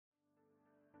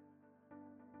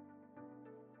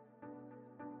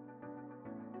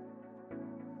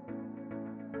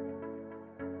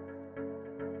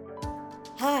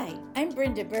Hi, I'm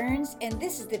Brenda Burns, and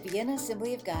this is the Vienna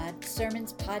Assembly of God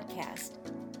Sermons Podcast.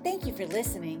 Thank you for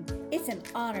listening. It's an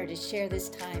honor to share this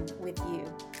time with you.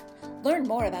 Learn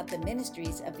more about the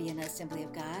ministries of Vienna Assembly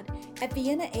of God at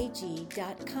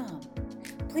viennaag.com.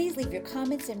 Please leave your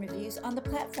comments and reviews on the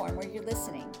platform where you're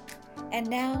listening. And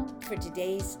now for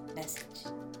today's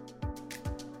message.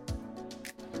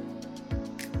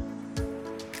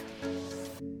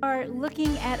 We are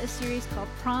looking at a series called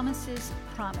Promises.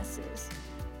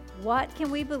 What can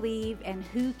we believe and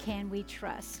who can we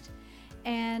trust?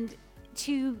 And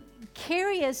to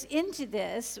carry us into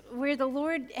this, where the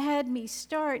Lord had me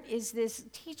start is this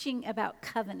teaching about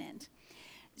covenant.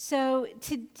 So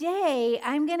today,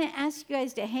 I'm going to ask you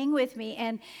guys to hang with me.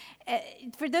 And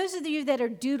for those of you that are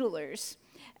doodlers,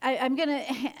 I'm going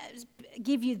to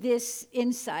give you this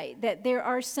insight, that there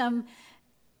are some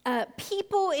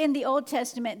people in the Old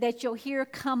Testament that you'll hear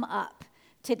come up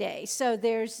today. So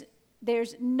there's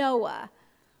Noah,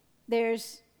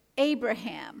 there's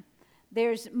Abraham,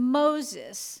 there's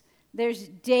Moses, there's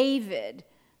David,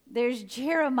 there's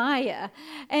Jeremiah.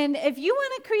 And if you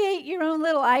want to create your own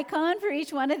little icon for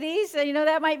each one of these,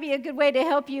 that might be a good way to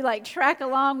help you track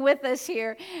along with us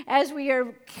here as we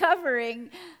are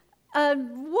covering a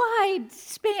wide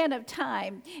span of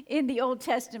time in the Old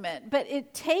Testament. But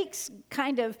it takes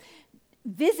kind of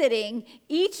visiting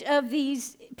each of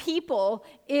these people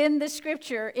in the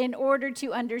scripture in order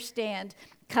to understand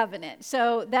covenant.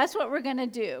 So that's what we're going to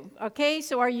do. Okay,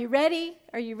 so are you ready?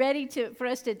 Are you ready for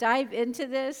us to dive into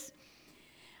this?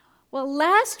 Well,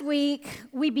 last week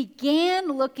we began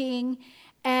looking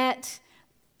at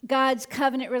God's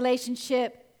covenant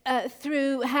relationship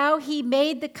through how he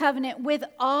made the covenant with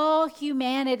all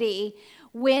humanity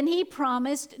when he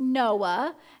promised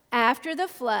Noah after the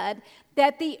flood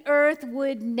that the earth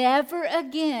would never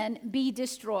again be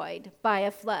destroyed by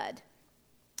a flood.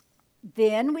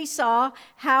 Then we saw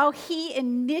how he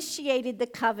initiated the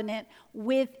covenant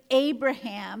with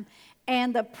Abraham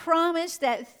and the promise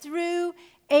that through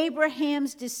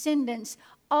Abraham's descendants,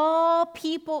 all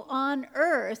people on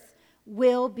earth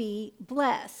will be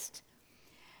blessed.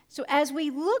 So as we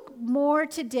look more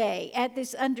today at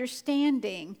this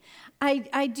understanding,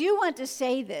 I do want to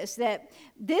say this, that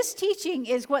this teaching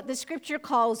is what the scripture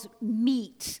calls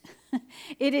meat.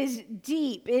 It is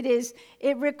deep.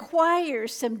 It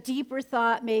requires some deeper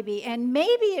thought maybe, and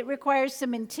maybe it requires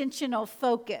some intentional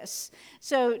focus.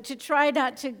 So to try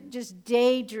not to just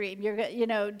daydream,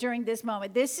 during this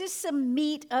moment. This is some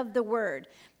meat of the word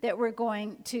that we're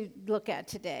going to look at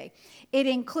today. It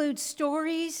includes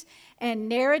stories and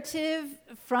narrative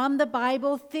from the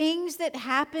Bible, things that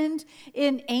happened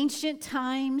in ancient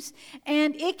times,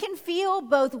 and it can feel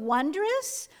both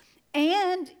wondrous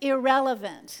and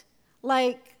irrelevant.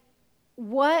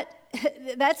 What,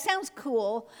 that sounds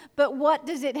cool, but what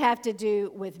does it have to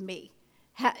do with me?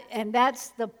 And that's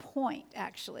the point,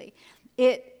 actually.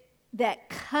 That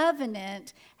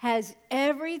covenant has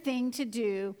everything to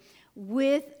do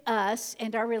with us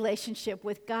and our relationship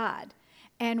with God.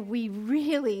 And we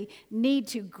really need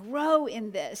to grow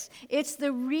in this. It's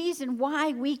the reason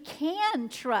why we can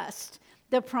trust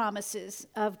the promises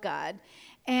of God.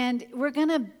 And we're going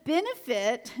to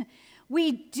benefit.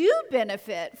 We do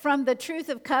benefit from the truth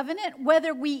of covenant,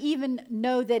 whether we even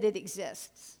know that it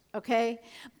exists, okay?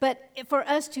 But for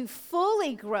us to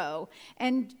fully grow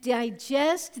and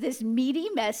digest this meaty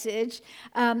message,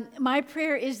 my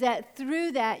prayer is that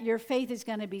through that, your faith is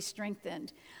going to be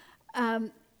strengthened.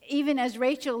 Even as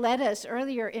Rachel led us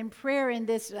earlier in prayer, in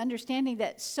this understanding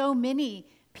that so many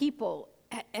people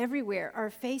everywhere are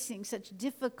facing such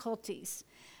difficulties,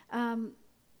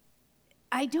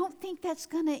 I don't think that's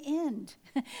going to end.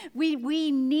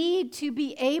 We need to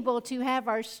be able to have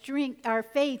our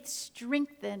faith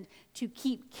strengthened to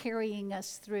keep carrying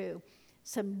us through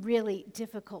some really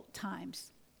difficult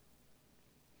times.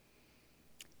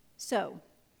 So,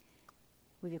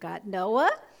 we've got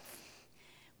Noah,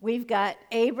 we've got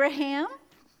Abraham.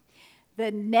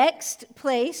 The next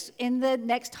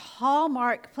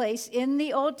hallmark place in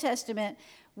the Old Testament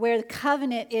where the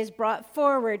covenant is brought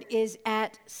forward is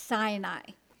at Sinai,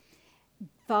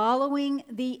 following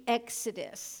the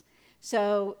Exodus.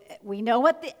 So we know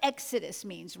what the Exodus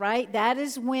means, right? That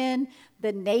is when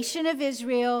the nation of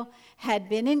Israel had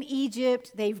been in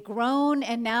Egypt, they've grown,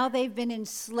 and now they've been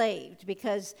enslaved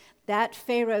because that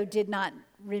Pharaoh did not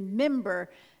remember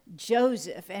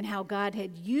Joseph and how God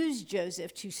had used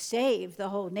Joseph to save the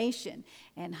whole nation.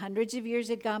 And hundreds of years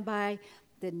had gone by.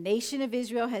 The nation of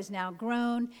Israel has now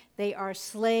grown. They are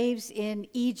slaves in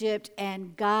Egypt,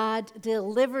 and God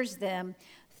delivers them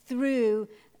through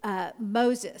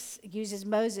Moses, uses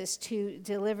Moses to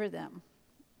deliver them.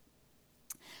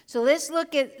 So let's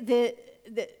look at the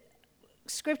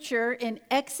scripture in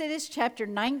Exodus chapter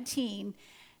 19.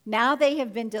 Now they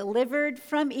have been delivered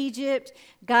from Egypt.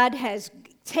 God has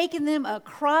taken them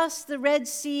across the Red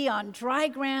Sea on dry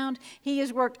ground. He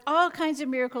has worked all kinds of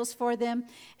miracles for them.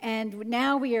 And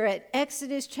now we are at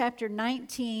Exodus chapter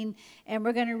 19, and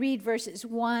we're going to read verses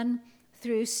 1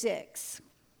 through 6.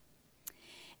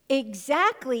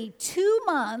 Exactly 2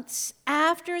 months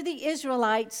after the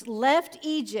Israelites left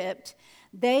Egypt,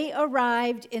 they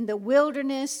arrived in the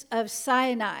wilderness of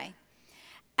Sinai.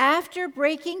 After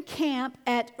breaking camp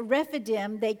at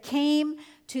Rephidim, they came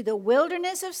to the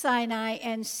wilderness of Sinai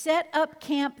and set up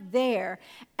camp there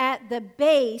at the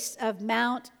base of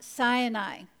Mount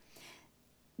Sinai.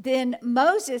 Then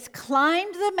Moses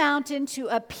climbed the mountain to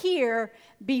appear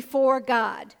before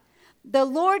God. The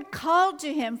Lord called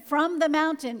to him from the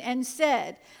mountain and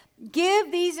said,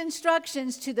 "Give these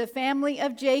instructions to the family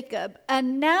of Jacob.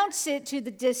 Announce it to the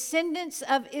descendants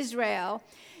of Israel.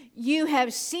 You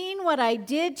have seen what I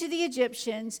did to the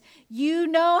Egyptians. You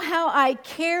know how I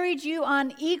carried you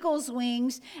on eagle's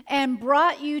wings and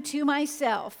brought you to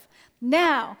myself.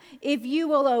 Now, if you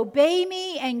will obey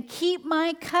me and keep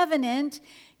my covenant,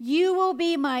 you will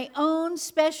be my own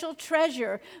special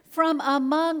treasure from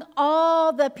among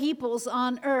all the peoples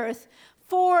on earth.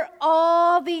 For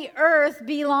all the earth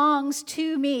belongs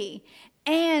to me,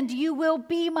 and you will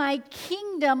be my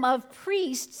kingdom of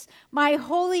priests, my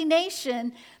holy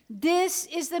nation. This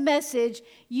is the message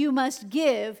you must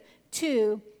give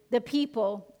to the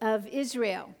people of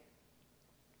Israel."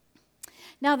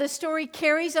 Now, the story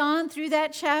carries on through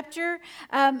that chapter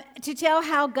to tell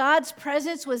how God's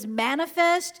presence was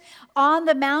manifest on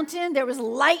the mountain. There was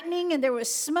lightning and there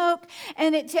was smoke.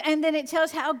 And then it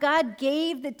tells how God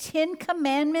gave the 10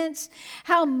 Commandments,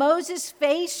 how Moses'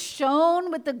 face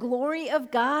shone with the glory of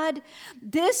God.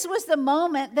 This was the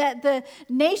moment that the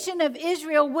nation of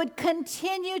Israel would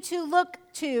continue to look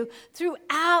to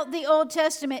throughout the Old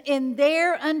Testament in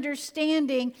their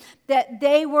understanding that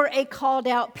they were a called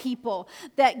out people,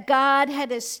 that God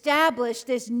had established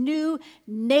this new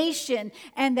nation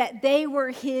and that they were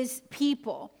his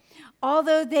people.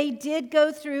 Although they did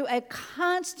go through a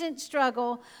constant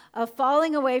struggle of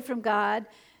falling away from God,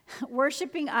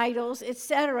 worshiping idols,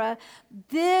 etc.,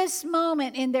 this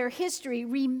moment in their history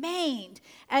remained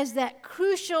as that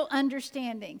crucial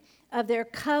understanding of their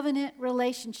covenant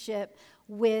relationship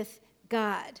with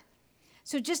God.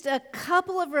 So just a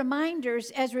couple of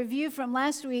reminders as review from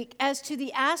last week as to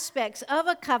the aspects of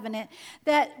a covenant,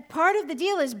 that part of the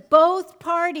deal is both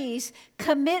parties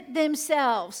commit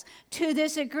themselves to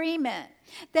this agreement,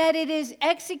 that it is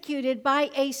executed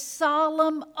by a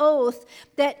solemn oath,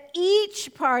 that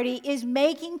each party is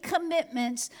making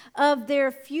commitments of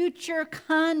their future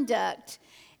conduct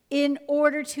in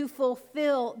order to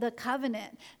fulfill the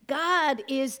covenant. God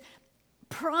is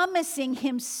promising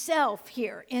himself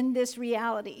here in this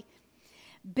reality.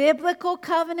 Biblical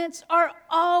covenants are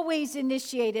always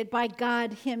initiated by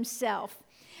God himself.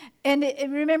 And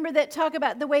remember that talk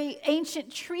about the way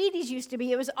ancient treaties used to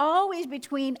be. It was always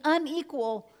between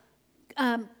unequal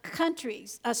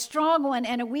countries, a strong one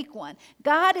and a weak one.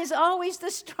 God is always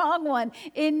the strong one,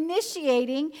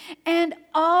 initiating, and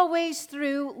always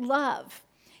through love.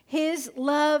 His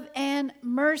love and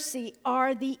mercy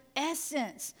are the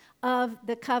essence of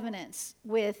the covenants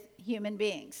with human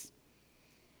beings.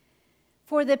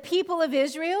 For the people of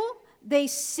Israel, they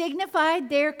signified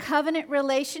their covenant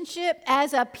relationship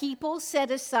as a people set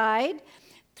aside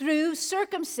through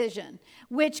circumcision,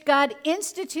 which God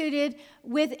instituted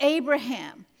with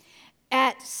Abraham.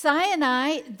 At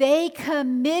Sinai, they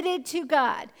committed to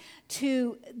God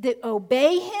to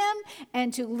obey him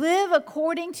and to live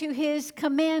according to his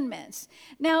commandments.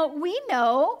 Now, we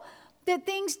know that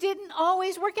things didn't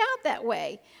always work out that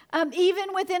way.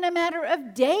 Even within a matter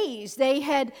of days, they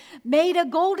had made a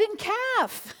golden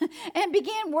calf and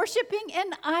began worshiping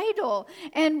an idol.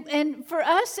 And for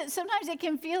us, sometimes it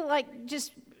can feel like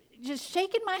just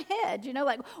shaking my head,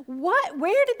 like, what?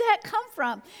 Where did that come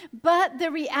from? But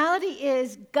the reality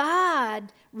is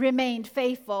God remained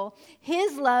faithful.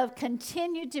 His love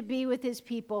continued to be with his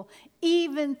people,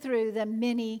 even through the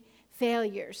many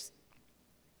failures.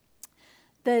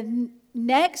 The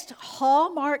next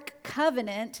hallmark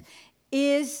covenant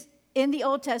is in the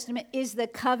Old Testament is the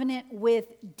covenant with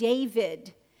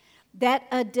David, that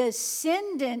a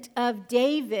descendant of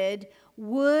David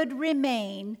would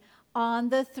remain on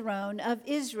the throne of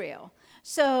Israel.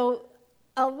 So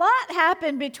a lot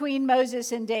happened between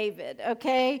Moses and David,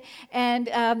 okay? And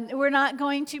we're not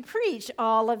going to preach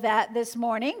all of that this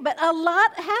morning, but a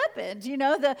lot happened.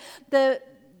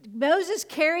 Moses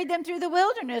carried them through the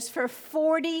wilderness for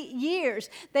 40 years.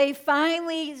 They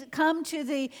finally come to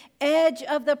the edge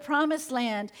of the promised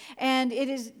land, and it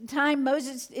is time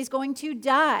Moses is going to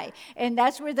die. And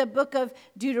that's where the book of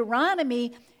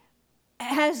Deuteronomy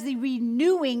has the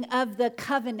renewing of the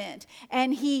covenant.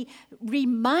 And he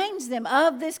reminds them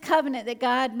of this covenant that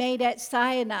God made at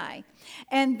Sinai.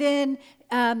 And then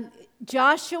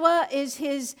Joshua is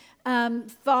his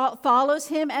follows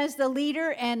him as the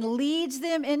leader and leads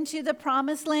them into the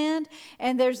promised land.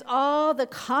 And there's all the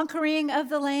conquering of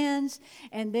the lands.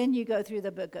 And then you go through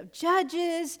the book of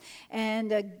Judges,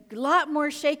 and a lot more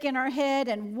shaking our head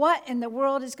and what in the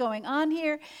world is going on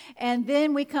here. And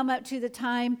then we come up to the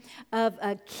time of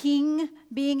a king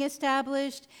being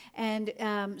established. And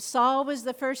Saul was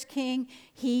the first king.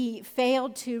 He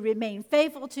failed to remain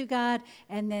faithful to God.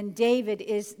 And then David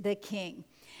is the king.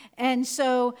 And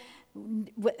so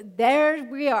there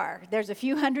we are. There's a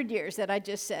few hundred years that I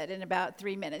just said in about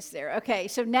 3 minutes there. Okay,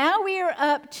 so now we are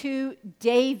up to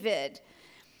David.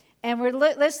 And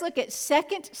let's look at 2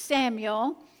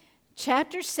 Samuel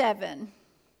chapter 7.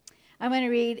 I'm going to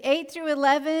read 8 through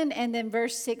 11 and then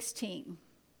verse 16.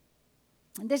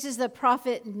 And this is the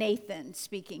prophet Nathan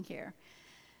speaking here.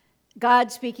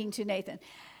 God speaking to Nathan.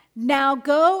 Now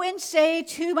go and say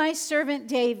to my servant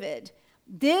David,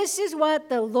 this is what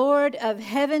the Lord of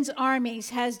heaven's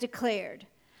armies has declared.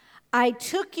 I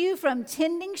took you from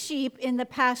tending sheep in the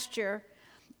pasture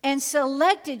and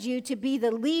selected you to be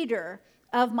the leader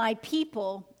of my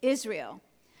people, Israel.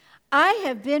 I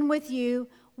have been with you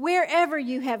wherever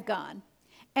you have gone,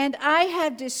 and I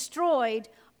have destroyed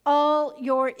all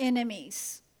your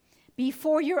enemies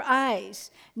before your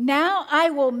eyes. Now I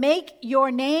will make your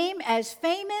name as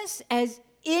famous as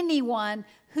anyone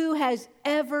who has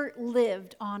ever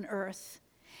lived on earth.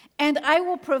 And I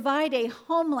will provide a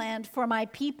homeland for my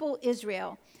people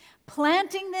Israel,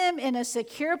 planting them in a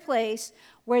secure place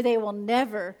where they will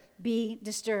never be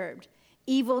disturbed.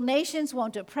 Evil nations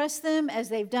won't oppress them as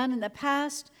they've done in the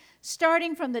past,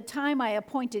 starting from the time I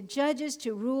appointed judges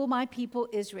to rule my people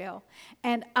Israel.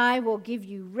 And I will give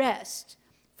you rest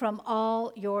from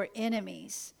all your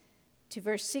enemies. To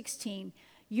verse 16,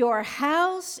 your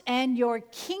house and your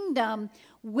kingdom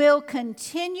will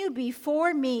continue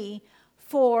before me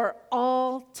for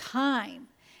all time,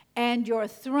 and your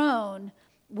throne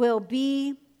will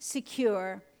be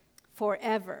secure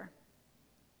forever.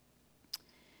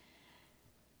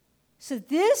 So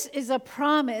this is a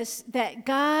promise that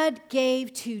God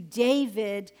gave to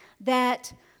David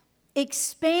that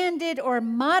expanded or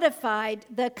modified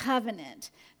the covenant.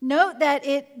 Note that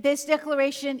this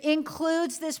declaration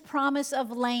includes this promise of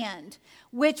land,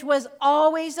 which was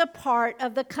always a part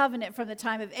of the covenant from the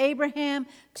time of Abraham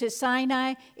to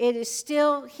Sinai. It is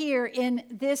still here in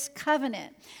this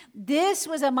covenant. This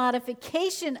was a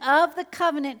modification of the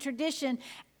covenant tradition,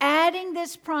 adding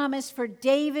this promise for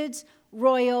David's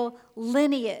royal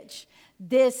lineage.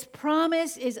 This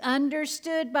promise is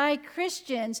understood by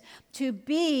Christians to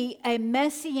be a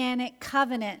messianic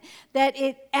covenant, that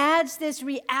it adds this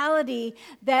reality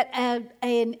that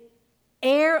an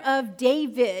heir of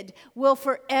David will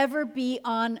forever be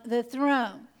on the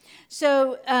throne.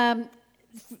 So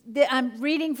I'm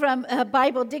reading from a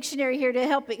Bible dictionary here to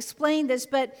help explain this,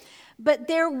 but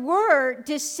there were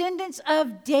descendants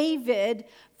of David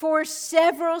for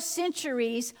several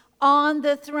centuries on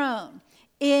the throne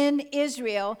in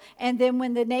Israel, and then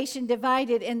when the nation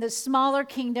divided in the smaller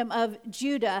kingdom of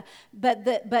Judah,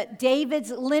 but David's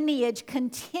lineage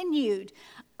continued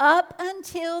up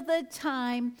until the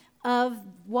time of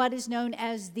what is known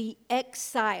as the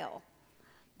exile.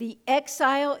 The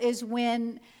exile is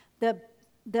when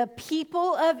the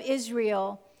people of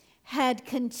Israel had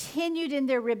continued in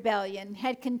their rebellion,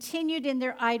 had continued in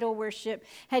their idol worship,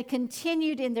 had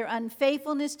continued in their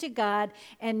unfaithfulness to God,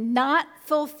 and not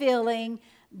fulfilling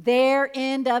their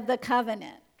end of the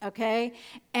covenant, okay?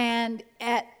 And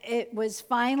it was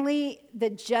finally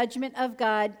the judgment of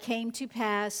God came to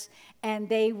pass, and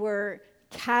they were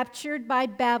captured by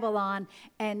Babylon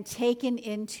and taken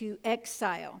into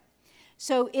exile.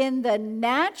 So in the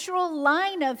natural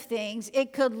line of things,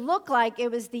 it could look like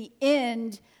it was the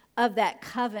end of that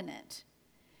covenant.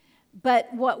 But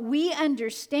what we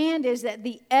understand is that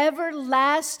the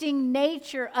everlasting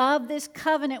nature of this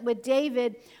covenant with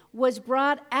David was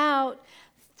brought out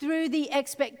through the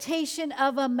expectation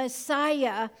of a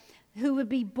Messiah who would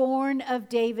be born of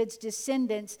David's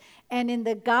descendants. And in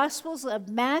the Gospels of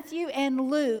Matthew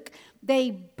and Luke,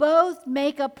 they both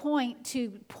make a point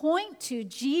to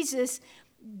Jesus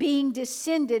being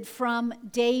descended from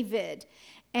David.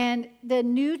 And the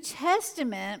New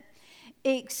Testament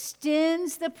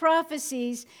extends the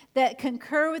prophecies that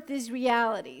concur with these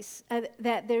realities,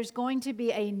 that there's going to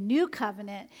be a new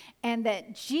covenant and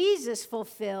that Jesus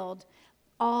fulfilled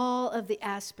all of the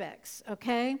aspects,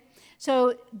 okay?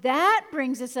 So that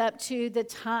brings us up to the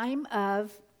time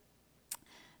of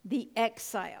the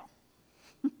exile.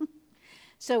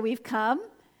 So we've come,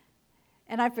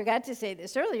 and I forgot to say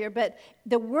this earlier, but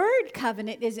the word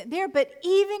covenant isn't there, but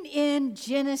even in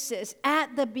Genesis,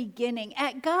 at the beginning,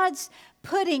 at God's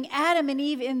putting Adam and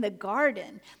Eve in the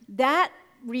garden, that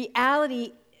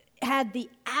reality had the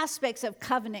aspects of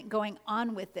covenant going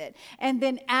on with it. And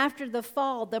then after the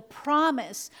fall, the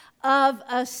promise of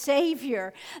a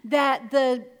Savior, that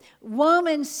the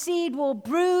woman's seed will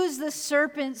bruise the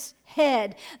serpent's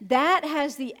head. That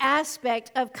has the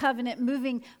aspect of covenant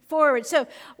moving forward. So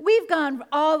we've gone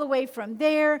all the way from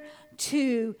there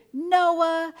to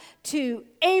Noah, to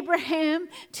Abraham,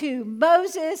 to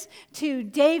Moses, to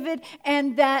David,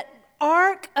 and that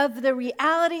arc of the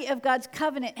reality of God's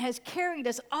covenant has carried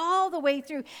us all the way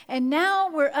through. And now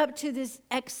we're up to this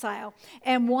exile.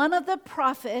 And one of the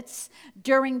prophets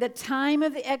during the time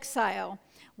of the exile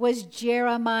was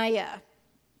Jeremiah.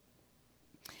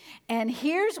 And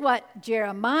here's what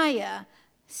Jeremiah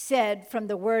said from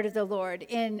the word of the Lord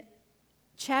in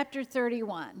chapter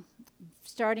 31,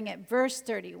 starting at verse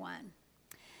 31.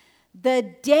 "The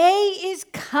day is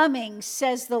coming,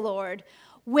 says the Lord,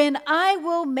 when I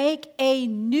will make a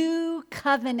new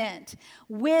covenant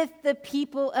with the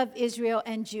people of Israel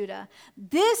and Judah.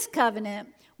 This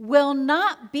covenant will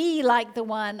not be like the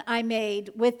one I made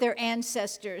with their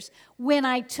ancestors when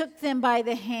I took them by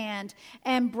the hand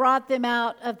and brought them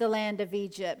out of the land of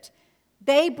Egypt.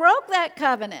 They broke that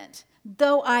covenant,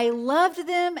 though I loved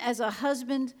them as a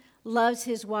husband loves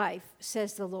his wife,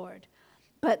 says the Lord.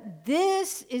 But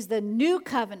this is the new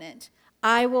covenant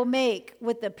I will make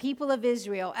with the people of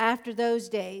Israel after those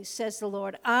days, says the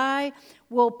Lord. I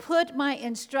will put my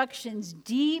instructions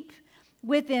deep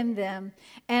within them,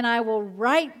 and I will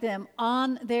write them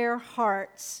on their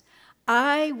hearts.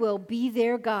 I will be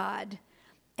their God,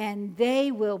 and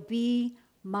they will be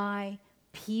my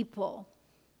people."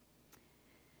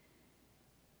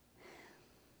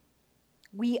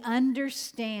 We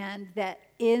understand that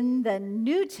in the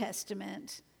New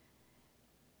Testament,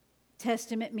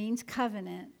 Testament means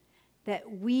covenant,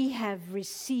 that we have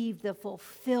received the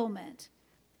fulfillment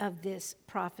of this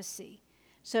prophecy.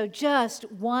 So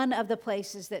just one of the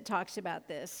places that talks about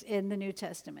this in the New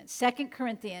Testament, 2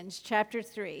 Corinthians chapter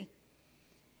 3,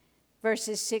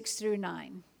 verses 6 through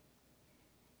 9.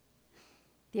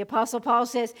 The Apostle Paul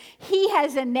says, "He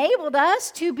has enabled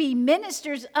us to be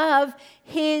ministers of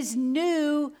his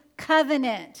new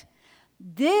covenant.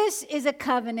 This is a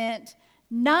covenant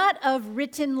not of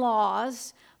written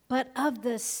laws, but of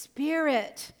the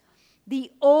Spirit. The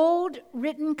old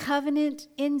written covenant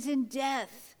ends in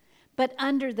death, but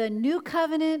under the new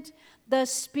covenant, the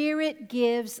Spirit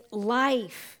gives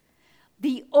life.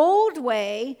 The old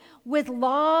way, with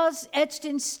laws etched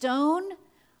in stone,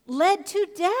 led to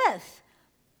death,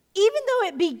 even though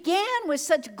it began with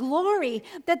such glory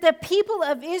that the people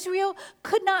of Israel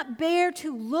could not bear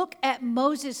to look at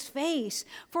Moses' face,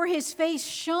 for his face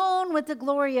shone with the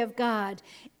glory of God,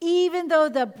 even though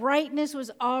the brightness was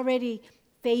already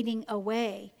fading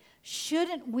away.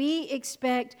 Shouldn't we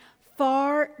expect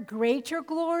far greater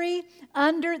glory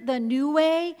under the new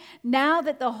way, now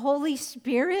that the Holy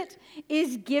Spirit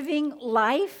is giving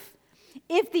life?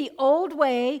 If the old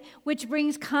way, which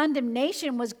brings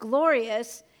condemnation, was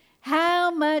glorious, how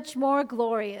much more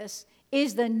glorious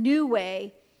is the new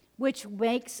way, which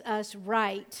makes us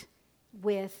right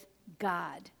with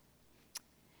God?"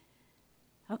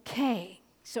 Okay,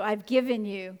 so I've given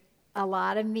you a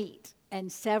lot of meat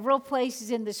and several places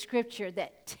in the scripture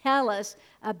that tell us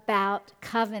about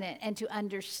covenant and to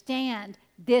understand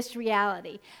this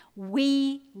reality.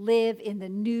 We live in the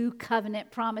new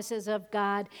covenant promises of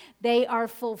God. They are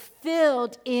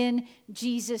fulfilled in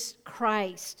Jesus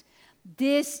Christ.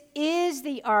 This is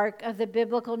the arc of the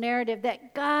biblical narrative,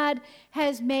 that God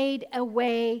has made a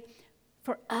way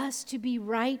for us to be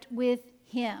right with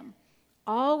him,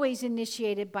 always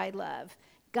initiated by love.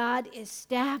 God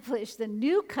established the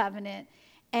new covenant,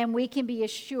 and we can be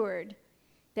assured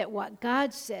that what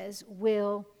God says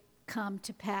will come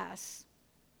to pass.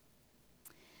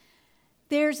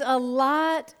 There's a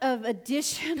lot of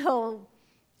additional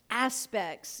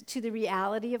aspects to the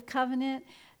reality of covenant.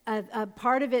 A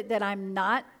part of it that I'm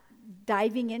not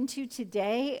diving into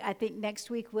today. I think next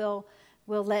week we'll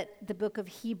let the book of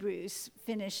Hebrews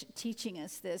finish teaching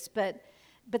us this. But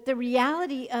the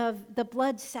reality of the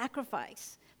blood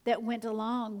sacrifice that went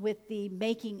along with the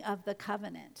making of the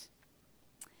covenant.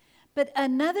 But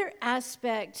another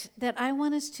aspect that I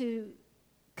want us to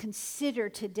consider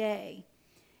today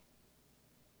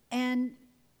and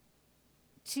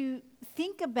to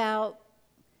think about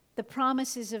the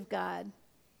promises of God,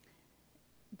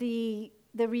 the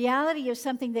reality of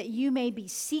something that you may be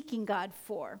seeking God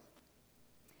for.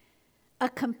 A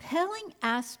compelling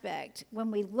aspect when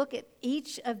we look at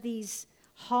each of these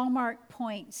hallmark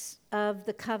points of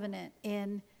the covenant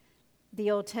in the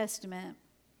Old Testament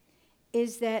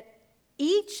is that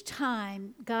each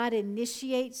time God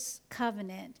initiates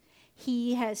covenant,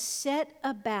 he has set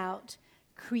about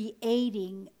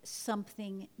creating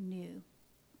something new.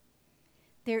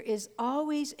 There is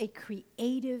always a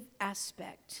creative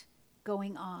aspect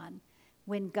going on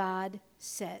when God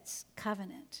sets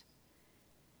covenant.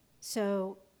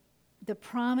 So the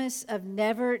promise of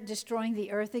never destroying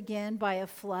the earth again by a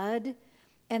flood,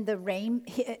 and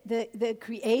the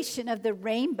creation of the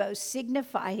rainbow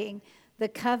signifying the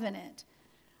covenant.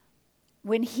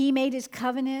 When he made his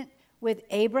covenant with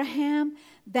Abraham,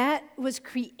 that was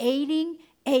creating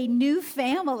a new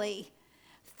family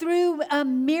through a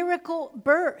miracle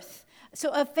birth. So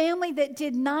a family that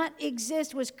did not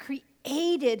exist was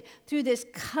created through this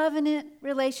covenant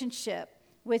relationship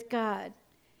with God.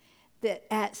 That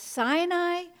at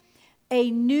Sinai,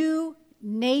 a new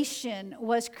nation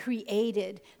was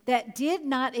created that did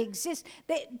not exist.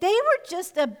 They were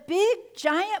just a big,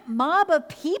 giant mob of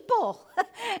people.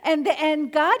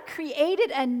 and God created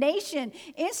a nation,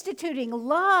 instituting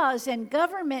laws and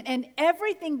government and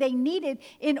everything they needed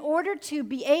in order to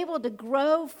be able to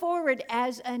grow forward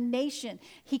as a nation.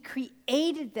 He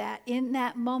created that in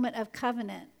that moment of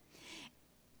covenant.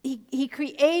 He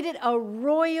created a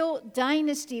royal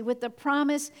dynasty with the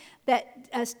promise that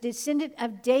a descendant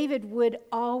of David would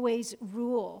always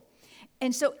rule.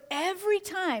 And so every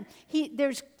time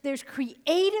there's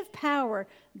creative power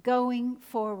going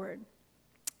forward.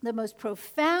 The most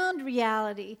profound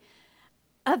reality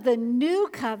of the new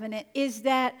covenant is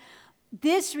that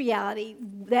this reality,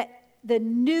 that the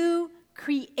new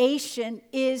creation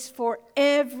is for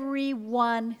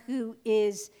everyone who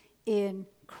is in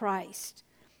Christ.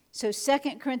 So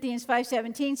 2 Corinthians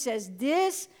 5:17 says,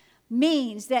 this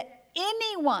means that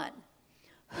anyone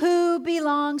who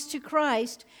belongs to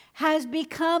Christ has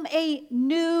become a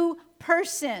new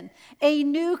person, a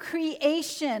new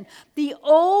creation. The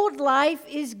old life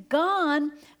is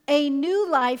gone, a new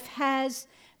life has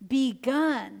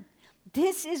begun.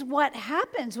 This is what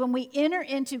happens when we enter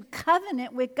into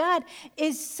covenant with God,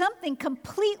 is something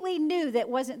completely new that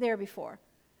wasn't there before.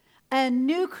 A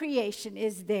new creation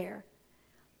is there.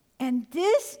 And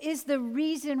this is the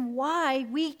reason why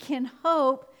we can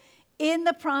hope in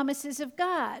the promises of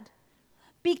God.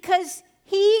 Because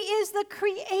he is the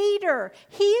creator.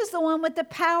 He is the one with the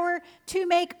power to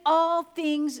make all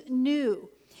things new.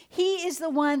 He is the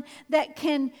one that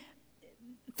can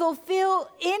fulfill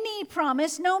any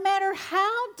promise, no matter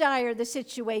how dire the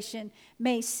situation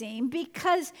may seem,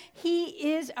 because he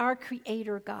is our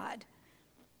creator God.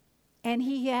 And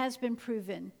he has been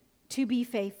proven to be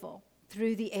faithful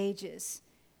through the ages.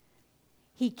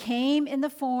 He came in the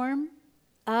form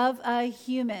of a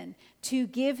human to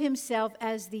give himself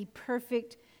as the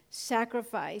perfect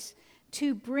sacrifice,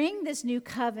 to bring this new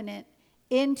covenant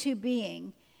into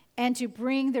being, and to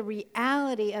bring the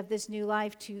reality of this new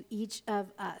life to each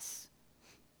of us.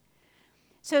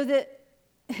 So the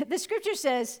scripture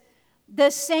says,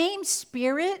 the same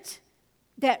Spirit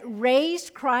that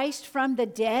raised Christ from the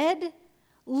dead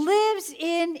lives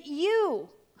in you.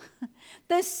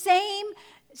 The same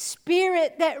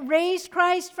Spirit that raised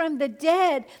Christ from the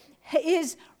dead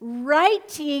is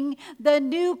writing the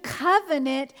new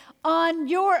covenant on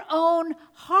your own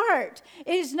heart.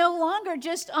 It is no longer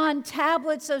just on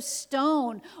tablets of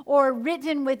stone or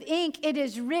written with ink. It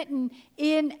is written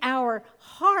in our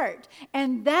heart.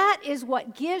 And that is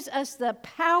what gives us the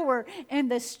power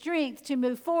and the strength to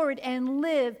move forward and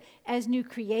live as new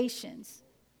creations.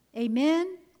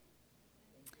 Amen?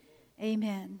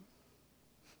 Amen.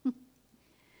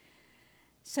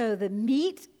 So the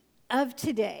meat of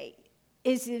today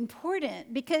is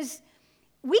important because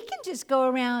we can just go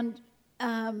around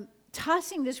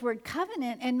tossing this word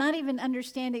covenant and not even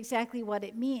understand exactly what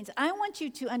it means. I want you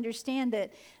to understand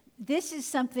that this is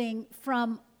something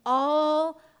from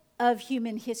all of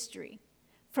human history.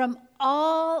 From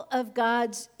all of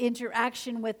God's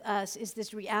interaction with us is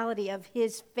this reality of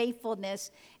his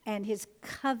faithfulness and his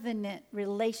covenant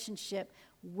relationship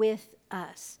with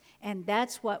us. And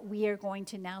that's what we are going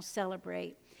to now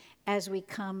celebrate as we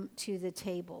come to the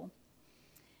table.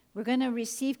 We're going to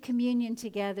receive communion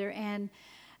together, and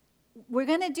we're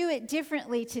going to do it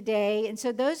differently today. And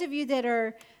so those of you that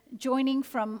are joining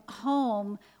from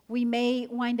home, we may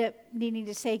wind up needing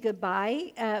to say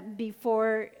goodbye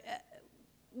before.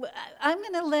 I'm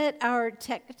going to let our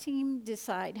tech team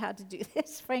decide how to do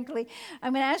this, frankly.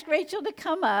 I'm going to ask Rachel to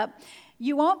come up.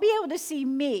 You won't be able to see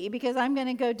me because I'm going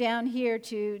to go down here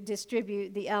to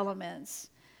distribute the elements.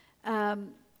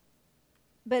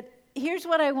 But here's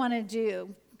what I want to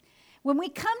do. When we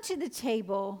come to the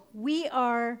table, we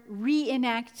are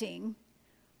reenacting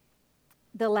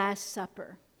the Last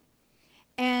Supper.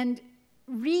 And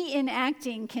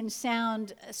reenacting can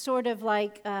sound sort of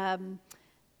like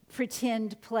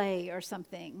pretend play or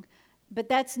something, but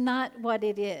that's not what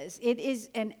it is. It is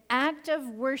an act of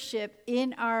worship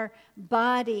in our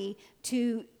body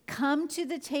to come to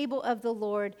the table of the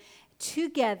Lord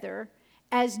together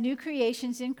as new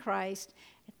creations in Christ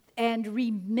and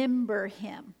remember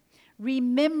him.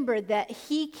 Remember that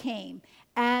he came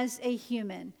as a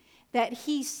human, that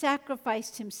he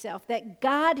sacrificed himself, that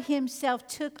God himself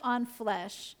took on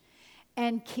flesh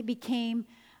and became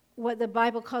what the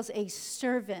Bible calls a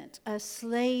servant, a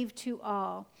slave to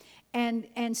all, and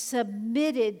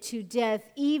submitted to death,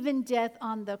 even death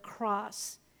on the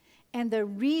cross. And the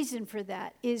reason for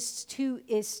that is to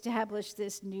establish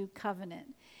this new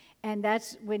covenant. And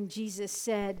that's when Jesus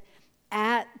said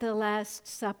at the Last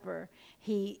Supper,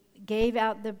 he gave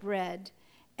out the bread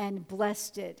and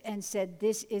blessed it and said,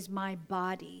 "This is my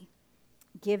body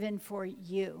given for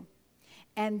you."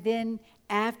 And then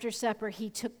after supper, he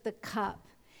took the cup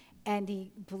and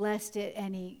he blessed it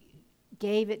and he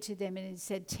gave it to them and he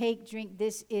said, "Take, drink,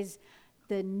 this is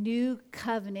the new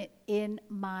covenant in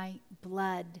my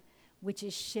blood, which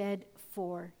is shed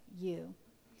for you."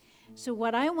 So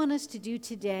what I want us to do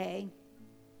today,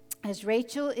 as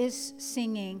Rachel is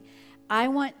singing, I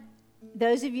want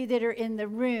those of you that are in the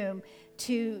room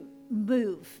to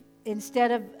move.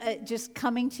 Instead of just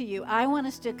coming to you, I want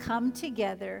us to come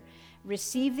together,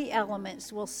 receive the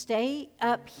elements. We'll stay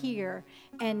up here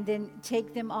and then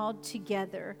take them all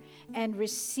together and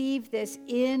receive this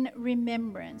in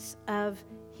remembrance of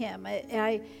him.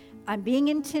 I'm being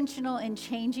intentional in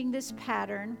changing this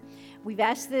pattern. We've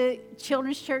asked the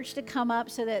Children's Church to come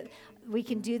up so that we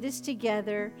can do this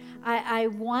together. I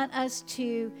want us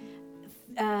to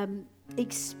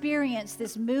experience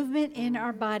this movement in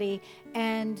our body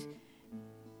and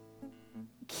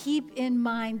keep in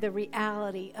mind the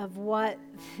reality of what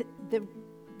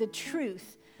the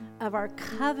truth of our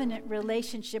covenant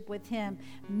relationship with him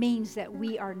means, that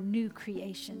we are new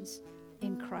creations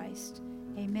in Christ.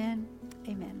 Amen.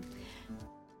 Amen.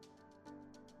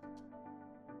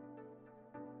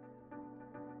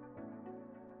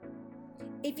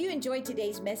 If you enjoyed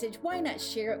today's message, why not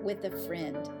share it with a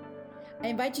friend? I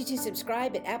invite you to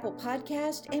subscribe at Apple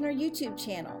Podcast and our YouTube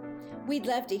channel. We'd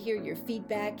love to hear your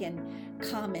feedback and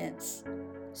comments.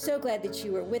 So glad that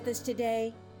you were with us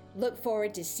today. Look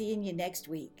forward to seeing you next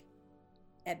week.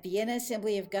 At Vienna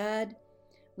Assembly of God,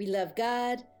 we love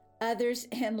God, others,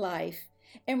 and life,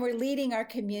 and we're leading our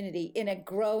community in a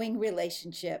growing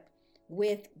relationship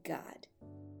with God.